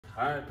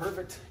All right,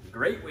 perfect.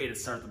 Great way to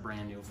start the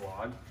brand new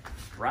vlog.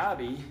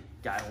 Robbie,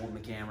 guy holding the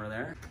camera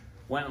there,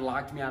 went and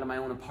locked me out of my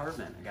own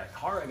apartment. I got a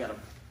car, I gotta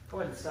go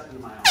ahead and step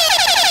into my own.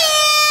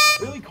 It's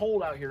really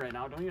cold out here right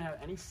now. Don't even have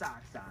any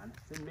socks on.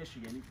 It's in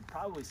Michigan. You can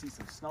probably see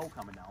some snow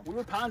coming down. We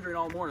were pondering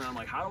all morning. I'm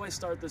like, how do I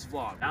start this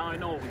vlog? Now I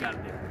know what we gotta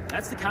do.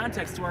 That's the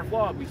context to our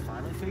vlog. We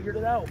finally figured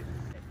it out.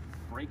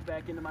 Break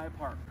back into my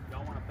apartment.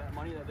 Y'all wanna bet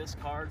money that this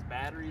car's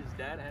battery is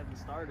dead? It hasn't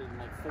started in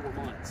like 4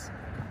 months.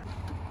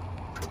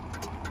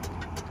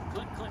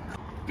 Click, click.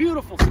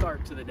 Beautiful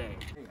start to the day.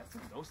 Hey, I saw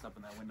a ghost up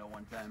in that window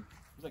one time.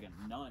 It was like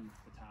a nun,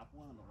 the top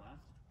one on the left.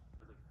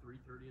 It was like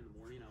 3:30 in the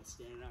morning. I was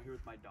standing out here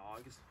with my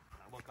dogs.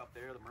 I look up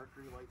there, the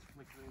mercury light's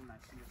flickering, and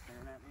I see her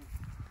staring at me.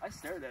 I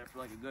stared at it for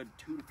like a good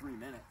 2 to 3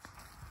 minutes.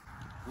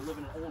 We live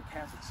in an old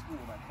Catholic school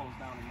that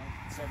closed down in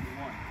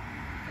 1971.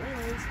 But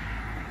anyways,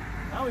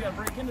 now we gotta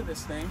break into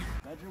this thing.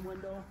 Bedroom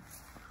window,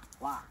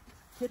 locked.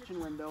 Kitchen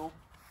window,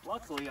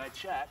 luckily I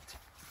checked,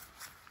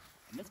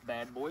 and this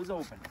bad boy's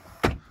open.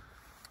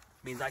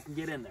 Means I can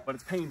get in there, but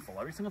it's painful.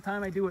 Every single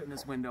time I do it in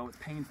this window, it's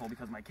painful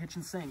because my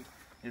kitchen sink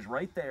is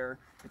right there.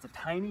 It's a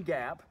tiny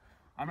gap.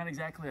 I'm not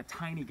exactly a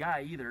tiny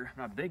guy either.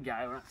 I'm not a big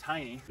guy, I'm not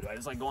tiny. Do I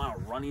just like go on a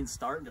running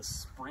start and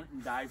just sprint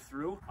and dive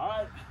through? All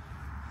right,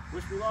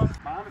 wish me luck.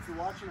 Mom, if you're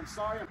watching, I'm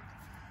sorry.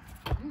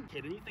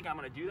 Kidding, you think I'm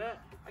gonna do that?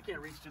 I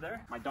can't reach to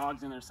there. My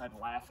dog's in there side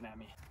laughing at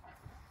me.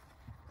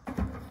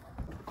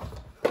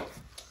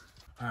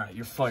 All right,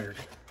 you're fired.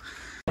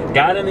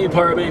 Got in the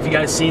apartment. If you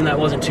guys seen, that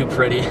wasn't too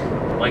pretty.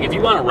 Like, if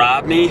you want to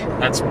rob me,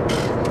 that's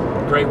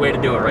a great way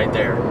to do it right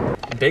there.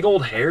 Big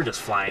old hair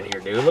just flying here,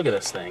 dude. Look at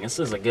this thing. This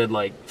is a good,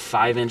 like,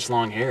 5-inch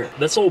long hair.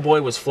 This old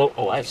boy was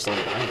Oh, I have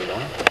something behind me,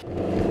 don't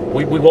I?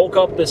 We woke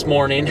up this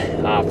morning.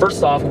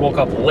 First off, we woke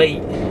up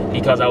late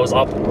because I was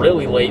up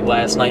really late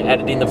last night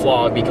editing the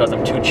vlog because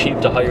I'm too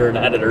cheap to hire an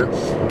editor.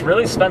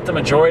 Really spent the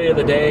majority of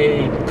the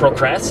day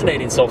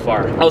procrastinating so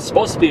far. I was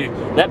supposed to be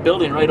that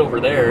building right over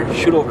there.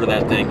 Shoot over to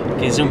that thing.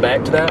 Can you zoom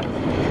back to that?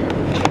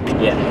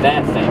 Yeah,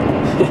 that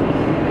thing.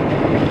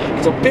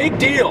 It's a big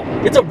deal.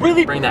 It's a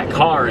really bring that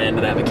car into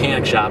that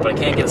mechanic shop, but I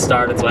can't get it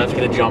started, so I have to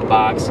get a jump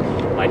box.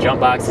 My jump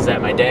box is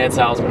at my dad's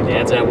house. My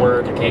dad's at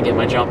work. I can't get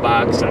my jump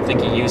box. I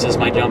think he uses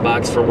my jump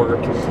box for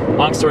work.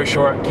 Long story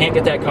short, can't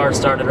get that car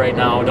started right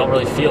now. Don't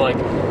really feel like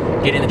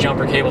getting the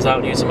jumper cables out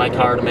and using my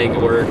car to make it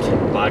work.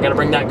 But I gotta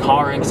bring that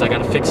car in because I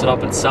gotta fix it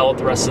up and sell it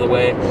the rest of the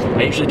way.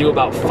 I usually do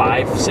about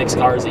 5-6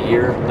 cars a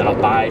year that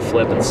I'll buy,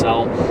 flip, and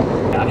sell.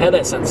 I've had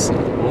that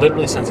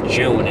literally since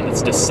June, and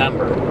it's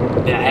December,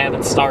 and I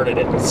haven't started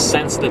it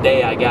since the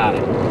day I got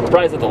it.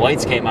 Surprised that the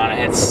lights came on. I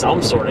had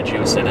some sort of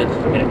juice in it,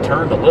 and it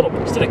turned a little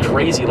bit. Just did a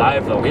crazy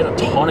live though. We had a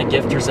ton of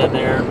gifters in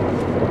there.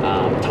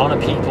 A ton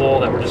of people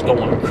that were just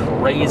going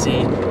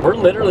crazy. We're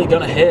literally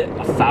gonna hit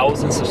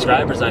 1,000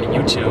 subscribers on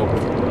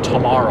YouTube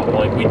tomorrow.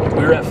 Like we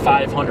were at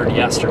 500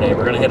 yesterday.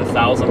 We're gonna hit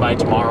 1,000 by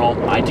tomorrow.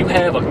 I do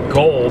have a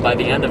goal by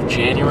the end of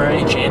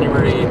January,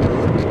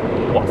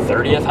 what,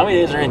 30th? How many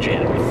days are in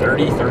January?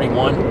 30,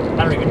 31?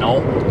 I don't even know.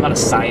 I'm not a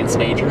science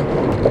major.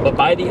 But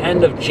by the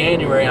end of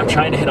January, I'm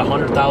trying to hit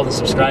 100,000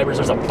 subscribers.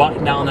 There's a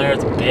button down there.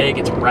 It's big.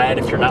 It's red.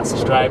 If you're not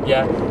subscribed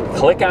yet,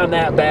 click on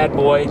that bad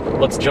boy.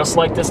 Looks just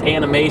like this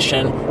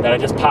animation that I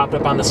just popped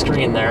up on the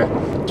screen there.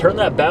 Turn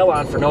that bell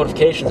on for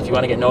notifications if you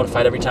want to get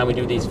notified every time we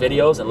do these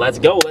videos. And let's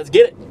go. Let's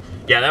get it.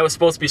 Yeah, that was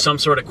supposed to be some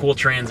sort of cool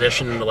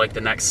transition into like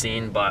the next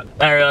scene, but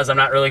I realized I'm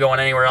not really going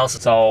anywhere else.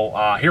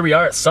 So here we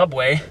are at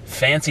Subway,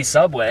 fancy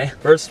Subway.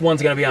 First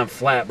one's gonna be on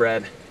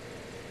flatbread.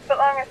 Foot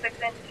long or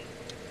 6-inch?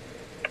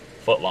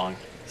 Foot long.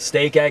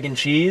 Steak, egg, and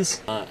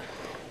cheese.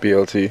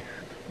 BLT,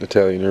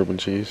 Italian urban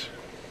cheese.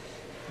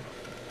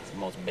 It's the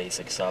most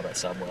basic sub at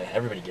Subway.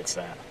 Everybody gets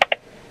that.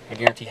 I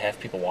guarantee half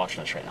people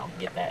watching us right now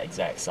get that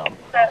exact sub.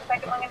 That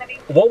second one gonna be?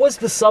 What was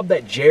the sub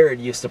that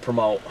Jared used to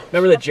promote?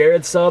 Remember the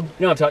Jared sub? You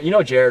know what I'm talking. You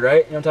know Jared,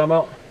 right? You know what I'm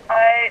talking about?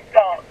 I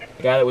don't.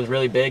 The guy that was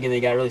really big and then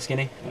he got really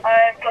skinny?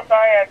 I'm so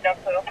sorry, I have no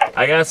clue.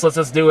 I guess let's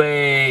just do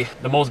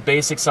the most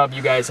basic sub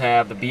you guys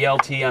have, the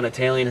BLT on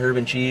Italian herb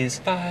and cheese.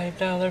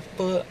 $5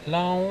 foot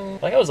long.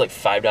 Like, it was like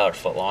 $5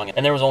 foot long,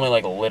 and there was only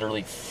like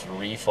literally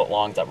 3 foot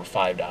longs that were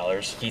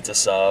 $5. Pizza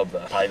sub,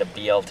 probably the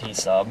BLT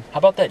sub. How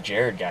about that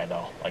Jared guy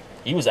though? Like,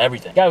 he was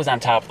everything. The guy was on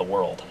top of the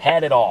world.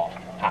 Had it all.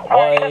 Hot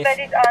wife.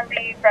 Veggies on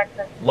the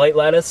breakfast. Light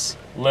lettuce,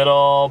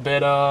 little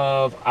bit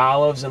of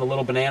olives and a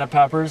little banana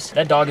peppers.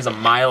 That dog is a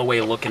mile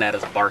away looking at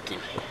us barking.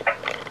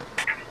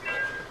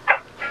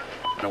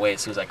 Went away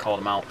as soon as I called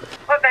him out.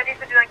 What veggies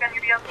would you like on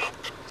your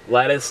BLT?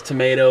 Lettuce,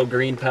 tomato,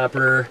 green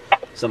pepper,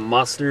 some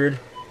mustard.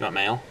 You want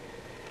mayo?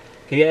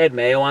 Can you add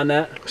mayo on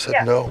that? I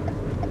said no.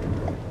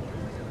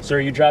 Sir,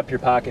 you dropped your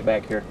pocket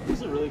back here. This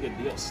is a really good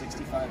deal.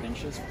 65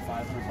 inches for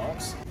 500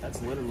 bucks.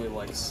 That's literally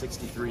like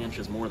 63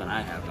 inches more than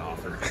I have to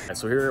offer.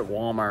 So here at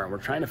Walmart, we're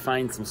trying to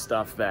find some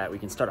stuff that we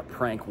can start a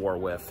prank war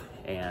with.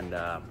 And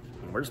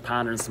we're just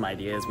pondering some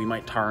ideas. We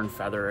might tar and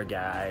feather a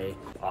guy,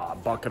 a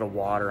bucket of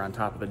water on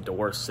top of the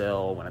door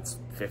sill when it's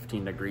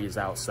 15 degrees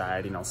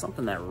outside, you know,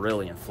 something that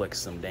really inflicts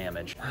some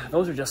damage.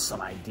 Those are just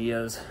some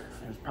ideas.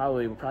 We'll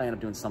probably end up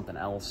doing something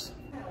else.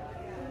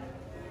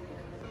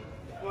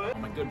 What?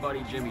 my good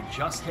buddy Jimmy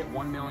just hit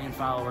 1 million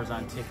followers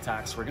on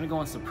TikTok, so we're gonna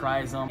go and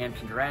surprise him and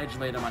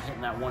congratulate him on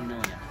hitting that 1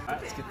 million. All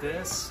right, let's get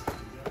this.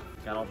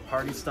 Got all the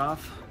party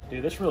stuff.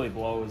 Dude, this really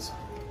blows.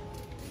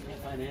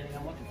 Can't find anything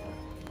I'm looking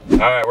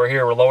for. All right, we're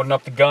here. We're loading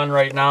up the gun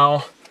right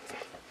now.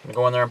 I'm gonna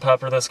go in there and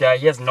pepper this guy.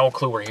 He has no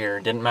clue we're here.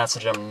 Didn't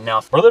message him,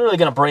 nothing. We're literally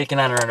gonna break and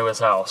enter into his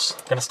house.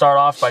 Gonna start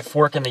off by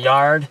forking the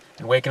yard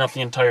and waking up the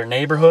entire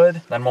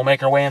neighborhood. Then we'll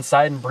make our way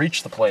inside and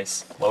breach the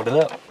place. Load it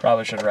up.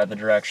 Probably should have read the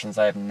directions.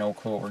 I have no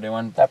clue what we're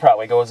doing. That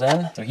probably goes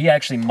in. So he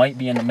actually might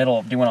be in the middle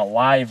of doing a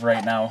live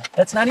right now.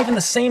 That's not even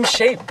the same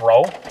shape,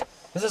 bro.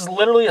 This is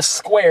literally a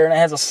square and it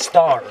has a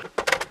star.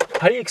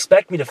 How do you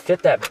expect me to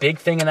fit that big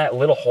thing in that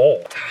little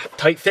hole?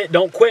 Tight fit,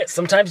 don't quit.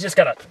 Sometimes you just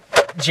gotta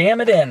jam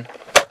it in.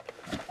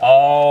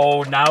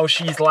 Oh, now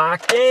she's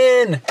locked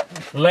in.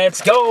 Let's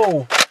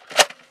go.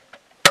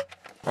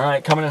 All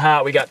right, coming in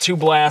hot. We got 2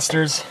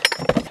 blasters.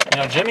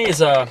 You know, Jimmy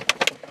is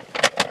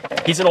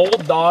he's an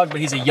old dog, but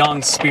he's a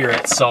young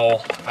spirit.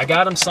 So I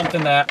got him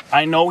something that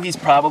I know he's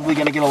probably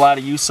gonna get a lot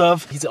of use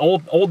of. He's an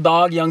old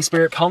dog, young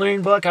spirit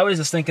coloring book. I was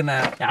just thinking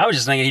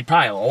he'd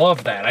probably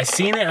love that. I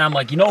seen it and I'm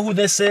like, you know who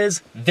this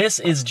is? This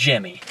is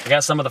Jimmy. I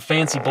got some of the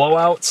fancy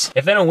blowouts.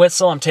 If they don't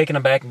whistle, I'm taking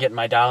them back and getting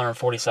my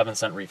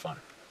 $1.47 refund.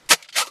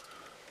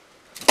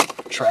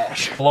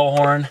 Trash.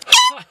 Blowhorn.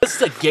 This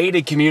is a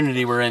gated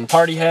community we're in.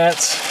 Party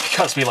hats,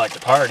 because we like to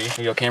party. Here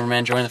you go,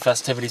 cameraman, join the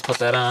festivities, put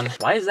that on.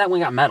 Why is that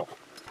one got metal?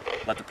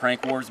 Let the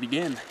prank wars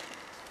begin.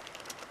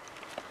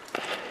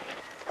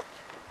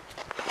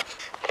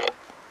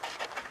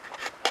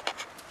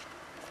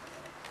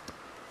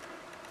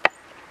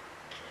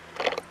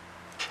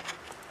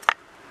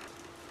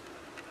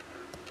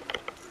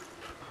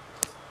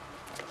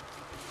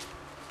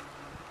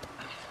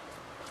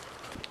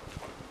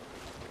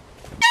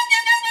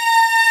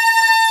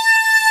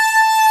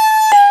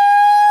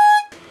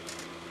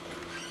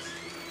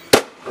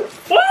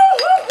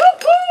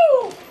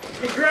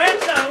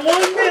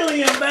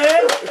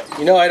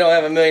 You know I don't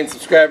have 1 million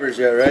subscribers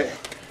yet, right?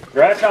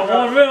 Congrats on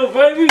 1 million,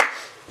 baby!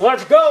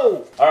 Let's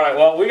go! Alright,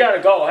 well, we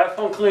gotta go. Have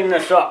fun cleaning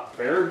this up.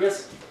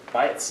 Asparagus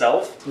by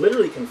itself?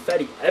 Literally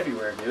confetti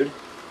everywhere, dude.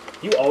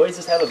 You always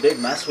just have a big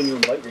mess when you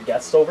invite your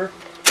guests over?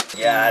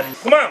 Yeah.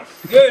 Come on,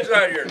 get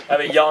inside here. Have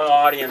a young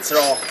audience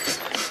and all.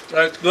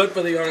 That's good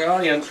for the young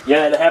audience.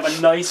 Yeah, to have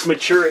a nice,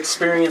 mature,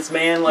 experienced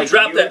man like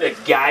Drop you that. to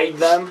guide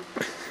them.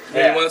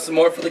 Hey, you want some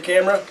more for the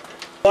camera?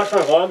 Watched my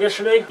vlog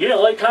yesterday? You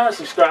didn't like, comment,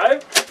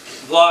 subscribe?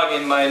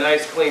 Vlogging my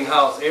nice clean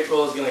house.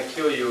 April is gonna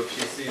kill you if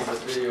she sees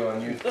this video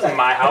on YouTube. This is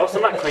my house.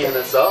 I'm not cleaning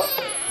this up.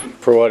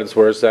 For what it's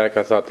worth, Zach,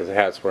 I thought the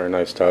hats were a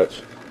nice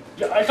touch.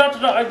 Yeah, I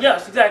thought that,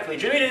 yes, exactly.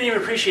 Jimmy didn't even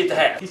appreciate the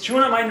hat. He's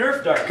chewing on my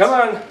Nerf darts. Come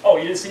on. Oh,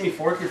 you didn't see me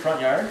fork your front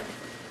yard?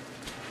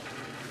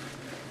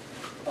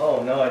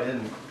 Oh, no, I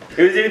didn't.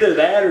 It was either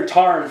that or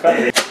tar and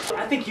feather.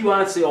 I think you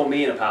honestly owe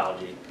me an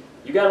apology.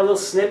 You got a little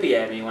snippy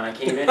at me when I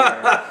came in here.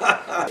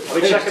 I'll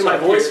be checking my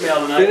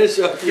voicemail tonight. Finish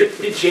up.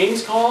 Did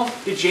James call?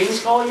 Did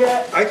James call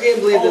yet? I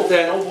can't believe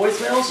that. No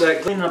voicemails?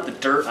 That cleaning up the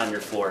dirt on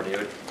your floor,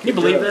 dude. Can you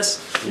believe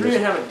this? You don't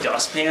even have a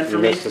dustpan for You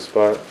me. missed the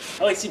spot.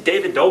 I like to see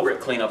David Dobrik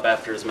clean up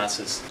after his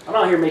messes. I'm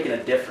out here making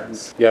a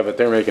difference. Yeah, but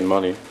they're making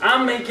money.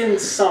 I'm making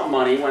some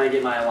money when I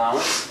get my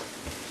allowance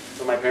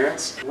from my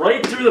parents.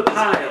 Right through the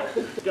pile.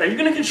 Are you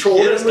gonna control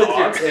this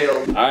dog? tail.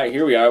 Alright,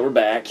 here we are, we're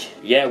back.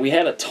 Yeah, we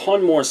had a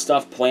ton more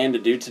stuff planned to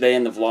do today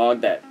in the vlog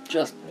that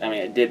just,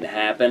 it didn't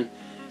happen.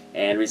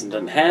 And the reason it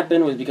didn't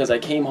happen was because I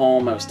came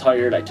home, I was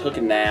tired, I took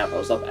a nap, I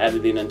was up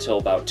editing until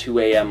about 2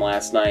 a.m.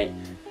 last night.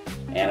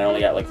 And I only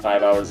got like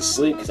 5 hours of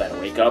sleep because I had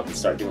to wake up and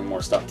start doing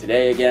more stuff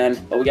today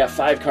again. But we got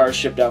 5 cars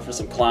shipped out for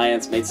some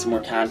clients, made some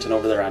more content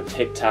over there on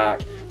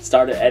TikTok.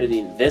 Started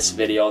editing this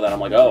video that I'm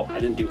like, oh, I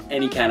didn't do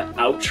any kind of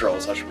outro,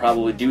 so I should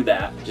probably do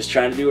that. Just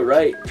trying to do it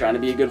right, trying to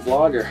be a good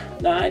vlogger.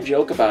 Nah, I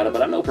joke about it,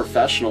 but I'm no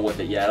professional with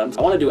it yet. I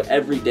want to do it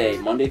every day,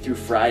 Monday through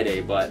Friday,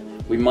 but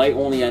we might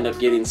only end up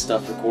getting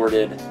stuff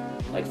recorded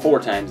like 4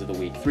 times of the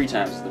week, 3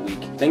 times of the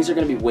week. Things are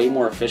going to be way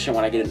more efficient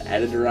when I get an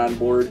editor on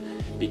board,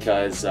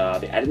 because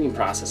the editing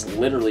process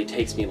literally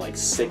takes me like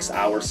 6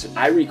 hours.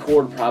 I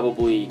record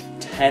probably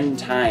 10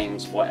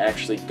 times what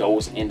actually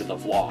goes into the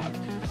vlog.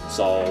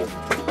 So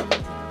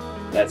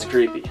that's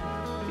creepy.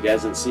 You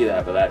guys didn't see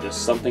that, but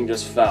something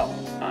just fell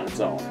on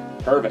its own.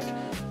 Perfect.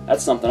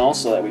 That's something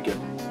also that we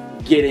could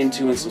get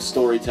into in some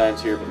story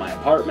times here, but my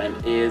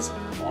apartment is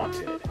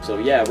haunted. So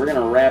yeah, we're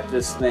gonna wrap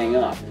this thing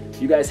up.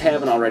 If you guys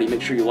haven't already,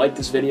 make sure you like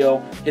this video,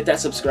 hit that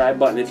subscribe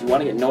button. If you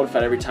want to get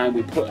notified every time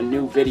we put a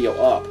new video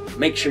up,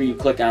 make sure you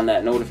click on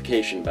that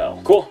notification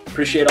bell. Cool,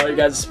 appreciate all your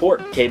guys'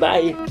 support. Okay,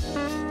 bye.